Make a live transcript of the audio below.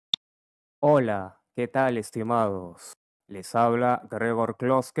Hola, ¿qué tal, estimados? Les habla Gregor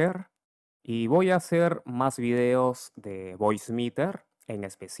Klosker y voy a hacer más videos de VoiceMeeter, en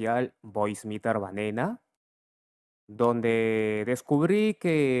especial VoiceMeeter Banana, donde descubrí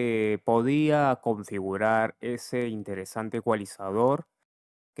que podía configurar ese interesante ecualizador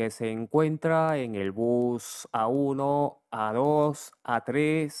que se encuentra en el bus A1, A2,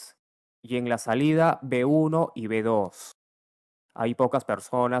 A3 y en la salida B1 y B2. Hay pocas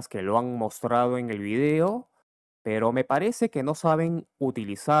personas que lo han mostrado en el video, pero me parece que no saben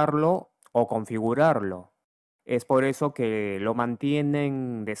utilizarlo o configurarlo. Es por eso que lo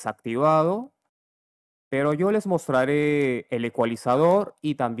mantienen desactivado, pero yo les mostraré el ecualizador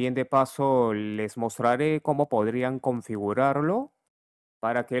y también de paso les mostraré cómo podrían configurarlo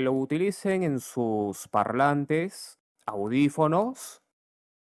para que lo utilicen en sus parlantes, audífonos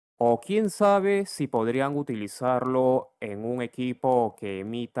o quién sabe si podrían utilizarlo en un equipo que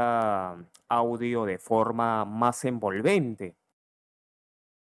emita audio de forma más envolvente.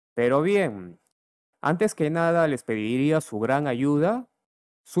 Pero bien, antes que nada les pediría su gran ayuda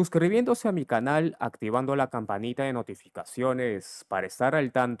suscribiéndose a mi canal, activando la campanita de notificaciones para estar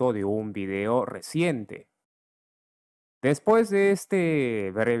al tanto de un video reciente. Después de este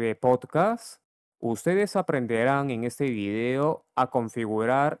breve podcast, ustedes aprenderán en este video a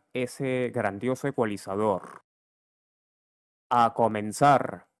configurar ese grandioso ecualizador. A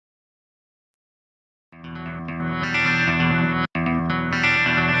comenzar.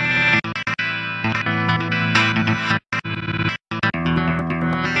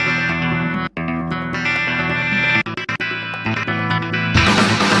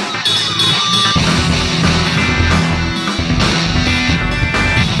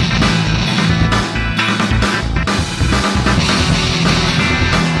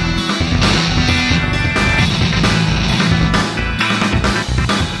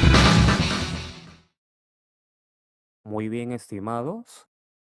 Muy bien, estimados.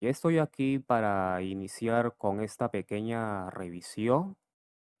 Ya estoy aquí para iniciar con esta pequeña revisión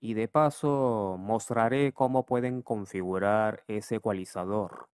y de paso mostraré cómo pueden configurar ese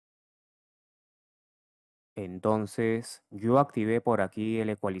ecualizador. Entonces, yo activé por aquí el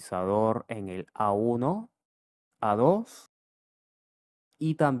ecualizador en el A1, A2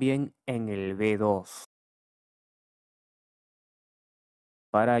 y también en el B2.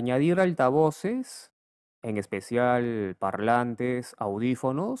 Para añadir altavoces, en especial parlantes,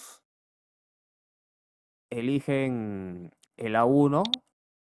 audífonos, eligen el A1.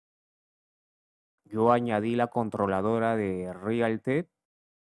 Yo añadí la controladora de Realtek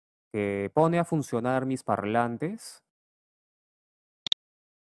que pone a funcionar mis parlantes.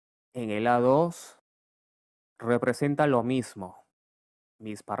 En el A2 representa lo mismo,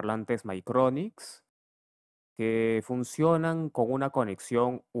 mis parlantes Micronics que funcionan con una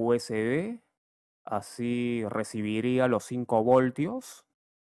conexión USB, así recibiría los 5 voltios.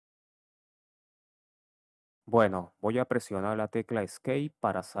 Bueno, voy a presionar la tecla Escape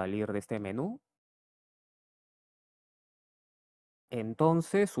para salir de este menú.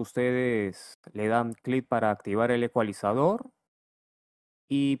 Entonces ustedes le dan clic para activar el ecualizador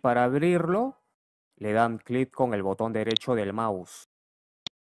y para abrirlo le dan clic con el botón derecho del mouse.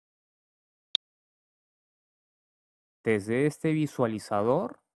 Desde este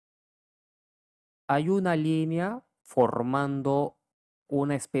visualizador hay una línea formando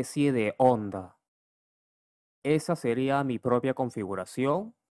una especie de onda. Esa sería mi propia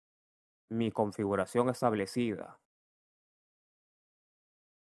configuración, mi configuración establecida.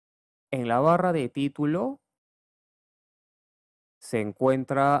 En la barra de título se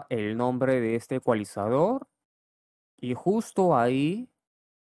encuentra el nombre de este ecualizador y justo ahí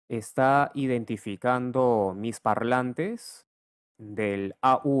está identificando mis parlantes del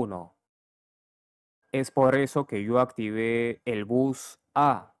A1. Es por eso que yo activé el bus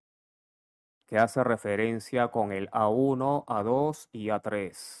A, que hace referencia con el A1, A2 y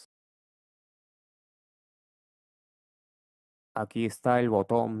A3. Aquí está el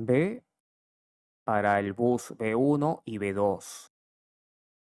botón B para el bus B1 y B2.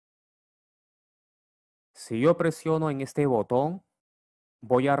 Si yo presiono en este botón,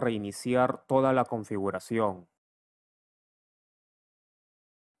 voy a reiniciar toda la configuración.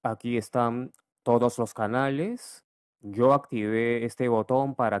 Aquí están todos los canales. Yo activé este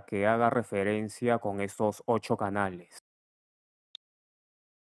botón para que haga referencia con estos 8 canales.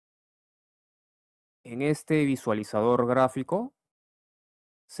 En este visualizador gráfico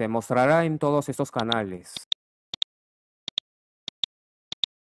se mostrará en todos estos canales.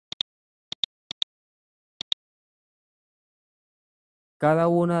 Cada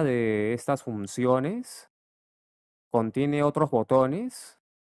una de estas funciones contiene otros botones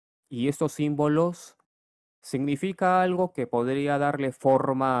Y estos símbolos significa algo que podría darle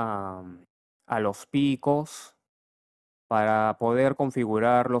forma a los picos para poder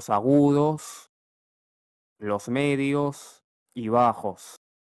configurar los agudos, los medios y bajos.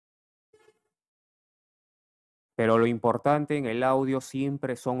 Pero lo importante en el audio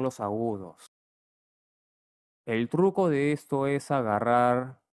siempre son los agudos. El truco de esto es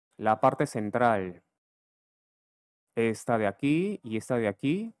agarrar la parte central, esta de aquí y esta de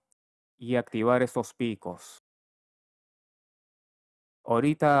aquí, y activar estos picos.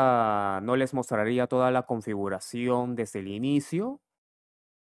 Ahorita no les mostraría toda la configuración desde el inicio,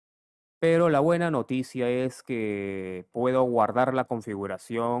 pero la buena noticia es que puedo guardar la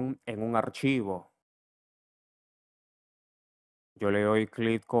configuración en un archivo. Yo le doy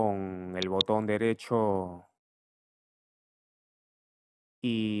clic con el botón derecho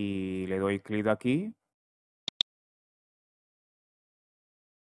y le doy clic aquí.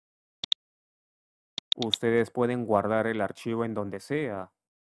 Ustedes pueden guardar el archivo en donde sea,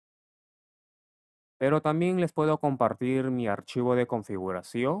 pero también les puedo compartir mi archivo de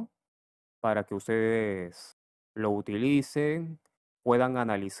configuración para que ustedes lo utilicen, puedan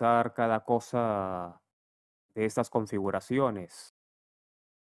analizar cada cosa de estas configuraciones.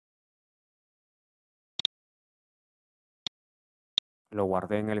 Lo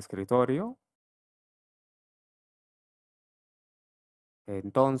guardé en el escritorio.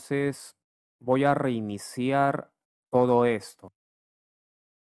 Entonces voy a reiniciar todo esto.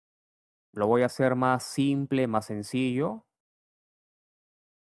 Lo voy a hacer más simple, más sencillo.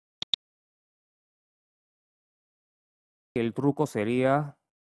 El truco sería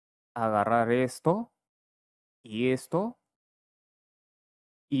agarrar esto y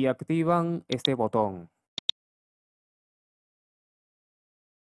activan este botón.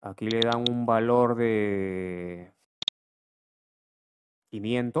 Aquí le dan un valor de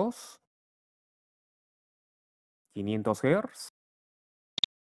 500 Hz.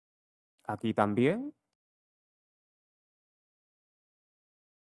 Aquí también.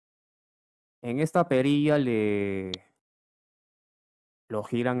 En esta perilla lo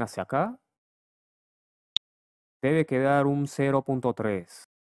giran hacia acá. Debe quedar un 0.3.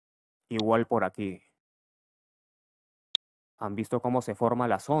 Igual por aquí. ¿Han visto cómo se forman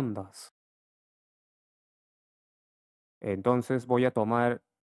las ondas? Entonces voy a tomar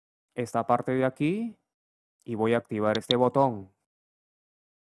esta parte de aquí y voy a activar este botón.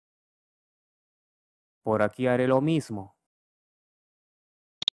 Por aquí haré lo mismo.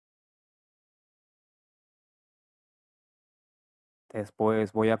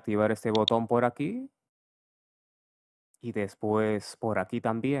 Después voy a activar este botón por aquí. Y después por aquí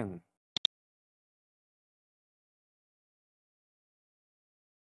también.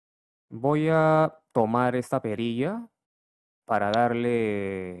 Voy a tomar esta perilla para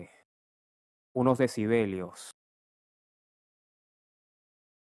darle unos decibelios.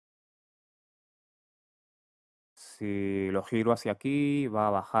 Si lo giro hacia aquí, va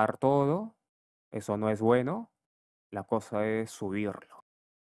a bajar todo. Eso no es bueno. La cosa es subirlo.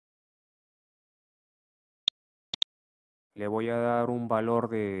 Le voy a dar un valor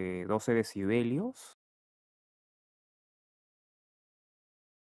de 12 decibelios.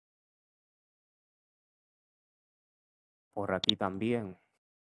 Por aquí también.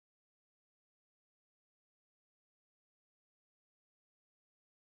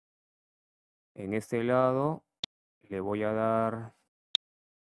 En este lado le voy a dar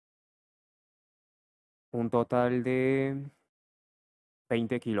un total de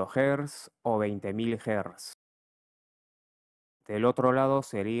 20 kHz o 20.000 Hz. Del otro lado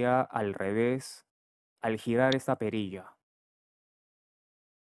sería al revés al girar esta perilla.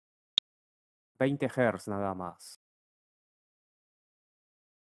 20 Hz nada más.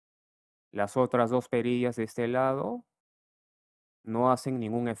 Las otras dos perillas de este lado no hacen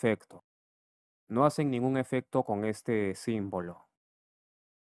ningún efecto. No hacen ningún efecto con este símbolo.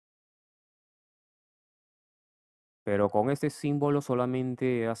 Pero con este símbolo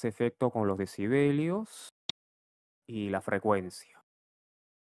solamente hace efecto con los decibelios y la frecuencia.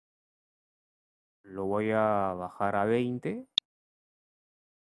 Lo voy a bajar a 20.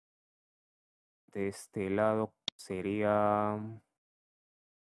 De este lado sería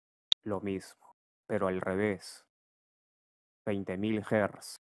lo mismo, pero al revés. 20.000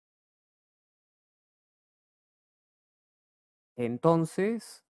 Hz.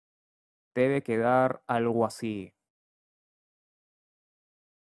 Entonces, debe quedar algo así.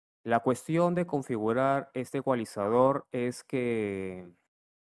 La cuestión de configurar este ecualizador es que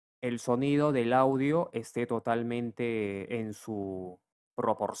el sonido del audio esté totalmente en su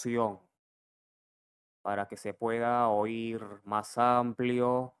proporción para que se pueda oír más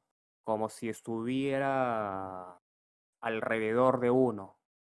amplio como si estuviera alrededor de uno.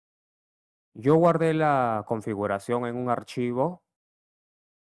 Yo guardé la configuración en un archivo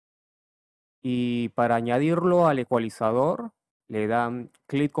y para añadirlo al ecualizador le dan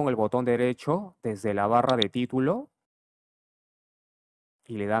clic con el botón derecho desde la barra de título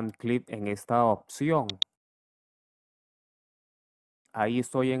y le dan clic en esta opción. Ahí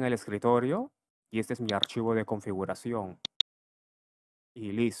estoy en el escritorio y este es mi archivo de configuración.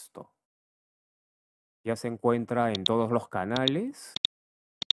 Y listo. Ya se encuentra en todos los canales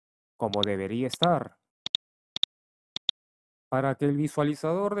como debería estar, para que el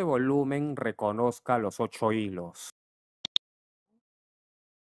visualizador de volumen reconozca los 8 hilos.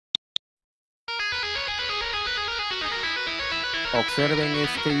 Observen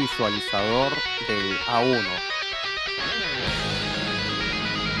este visualizador del A1.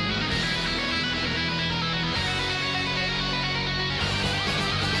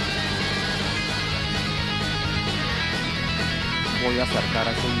 Voy a acercar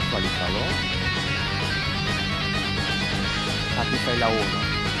a ese visualizador. Aquí está el A1.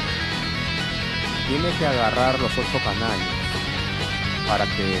 Tiene que agarrar los 8 canales para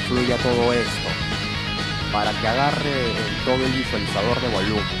que fluya todo esto, para que agarre todo el visualizador de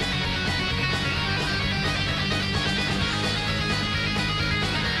volumen.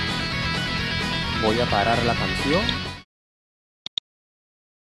 Voy a parar la canción.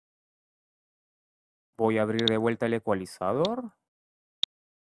 Voy a abrir de vuelta el ecualizador.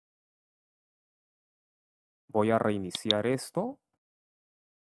 Voy a reiniciar esto.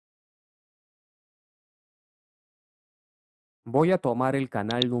 Voy a tomar el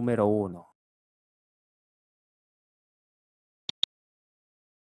canal número 1.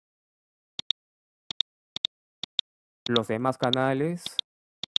 Los demás canales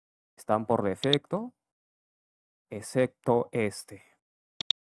están por defecto, excepto este.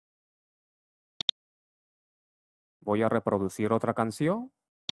 Voy a reproducir otra canción.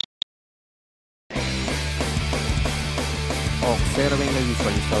 Observen el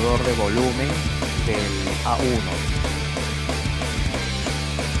visualizador de volumen del A1.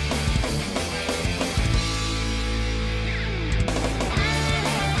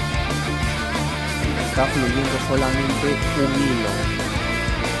 Está fluyendo solamente un hilo.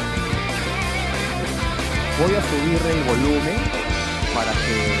 Voy a subir el volumen para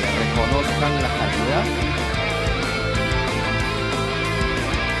que reconozcan la calidad.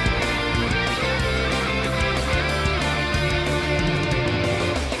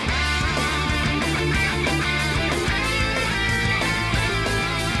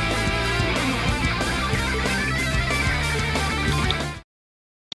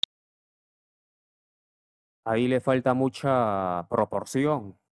 Ahí le falta mucha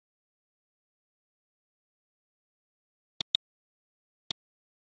proporción.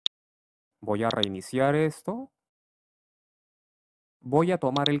 Voy a reiniciar esto. Voy a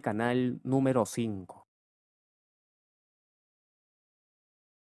tomar el canal número 5.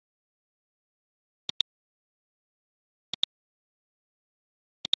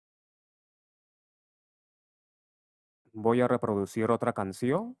 Voy a reproducir otra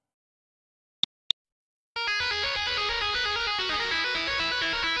canción.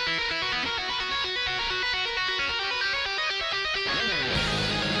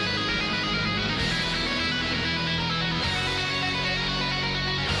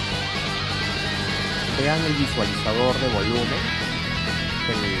 Vean el visualizador de volumen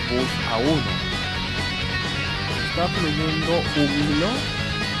del bus A1. Está fluyendo un hilo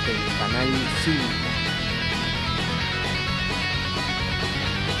del canal 5.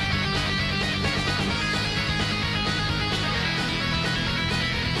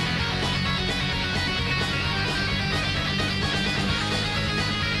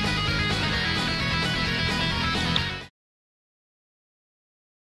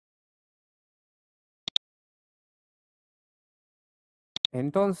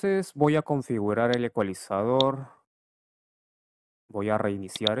 Entonces voy a configurar el ecualizador. Voy a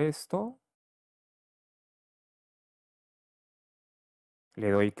reiniciar esto. Le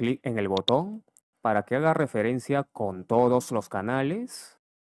doy clic en el botón para que haga referencia con todos los canales.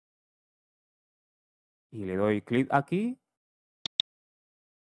 Y le doy clic aquí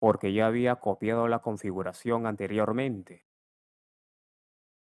porque ya había copiado la configuración anteriormente.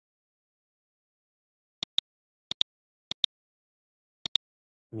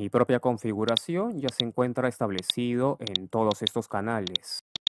 Mi propia configuración ya se encuentra establecido en todos estos canales.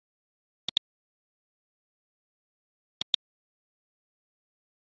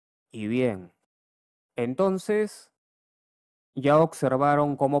 Y bien, entonces ya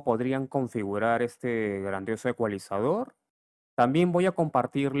observaron cómo podrían configurar este grandioso ecualizador. También voy a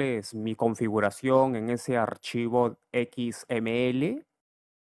compartirles mi configuración en ese archivo XML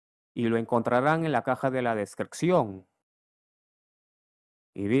y lo encontrarán en la caja de la descripción.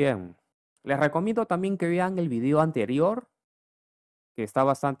 Y bien, les recomiendo también que vean el video anterior, que está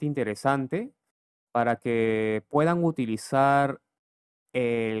bastante interesante, para que puedan utilizar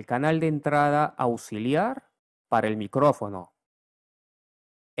el canal de entrada auxiliar para el micrófono.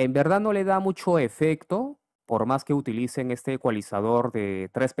 En verdad no le da mucho efecto, por más que utilicen este ecualizador de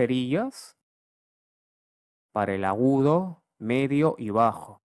 3 perillas para el agudo, medio y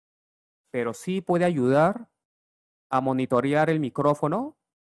bajo. Pero sí puede ayudar a monitorear el micrófono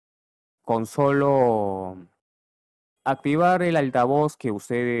con solo activar el altavoz que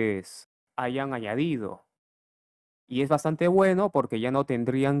ustedes hayan añadido. Y es bastante bueno porque ya no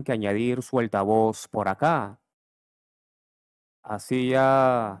tendrían que añadir su altavoz por acá. Así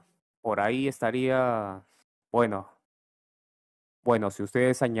ya por ahí estaría, bueno, si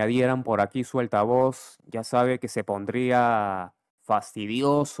ustedes añadieran por aquí su altavoz, ya sabe que se pondría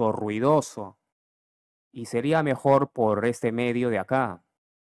fastidioso, ruidoso, y sería mejor por este medio de acá.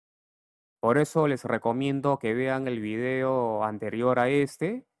 Por eso les recomiendo que vean el video anterior a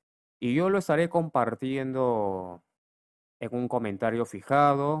este, y yo lo estaré compartiendo en un comentario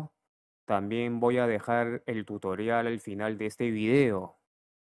fijado. También voy a dejar el tutorial al final de este video.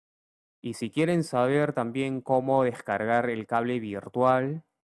 Y si quieren saber también cómo descargar el cable virtual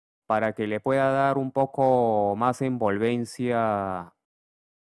para que le pueda dar un poco más envolvencia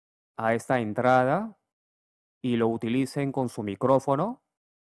a esta entrada y lo utilicen con su micrófono,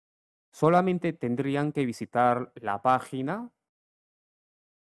 solamente tendrían que visitar la página.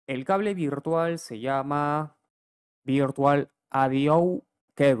 El cable virtual se llama Virtual Audio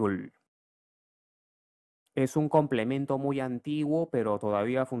Cable. Es un complemento muy antiguo, pero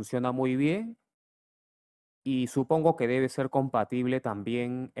todavía funciona muy bien. Y supongo que debe ser compatible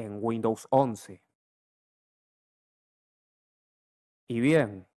también en Windows 11. Y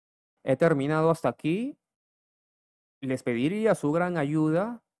bien, he terminado hasta aquí. Les pediría su gran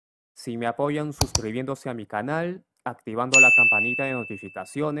ayuda si me apoyan suscribiéndose a mi canal, activando la campanita de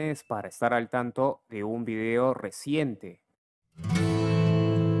notificaciones para estar al tanto de un video reciente.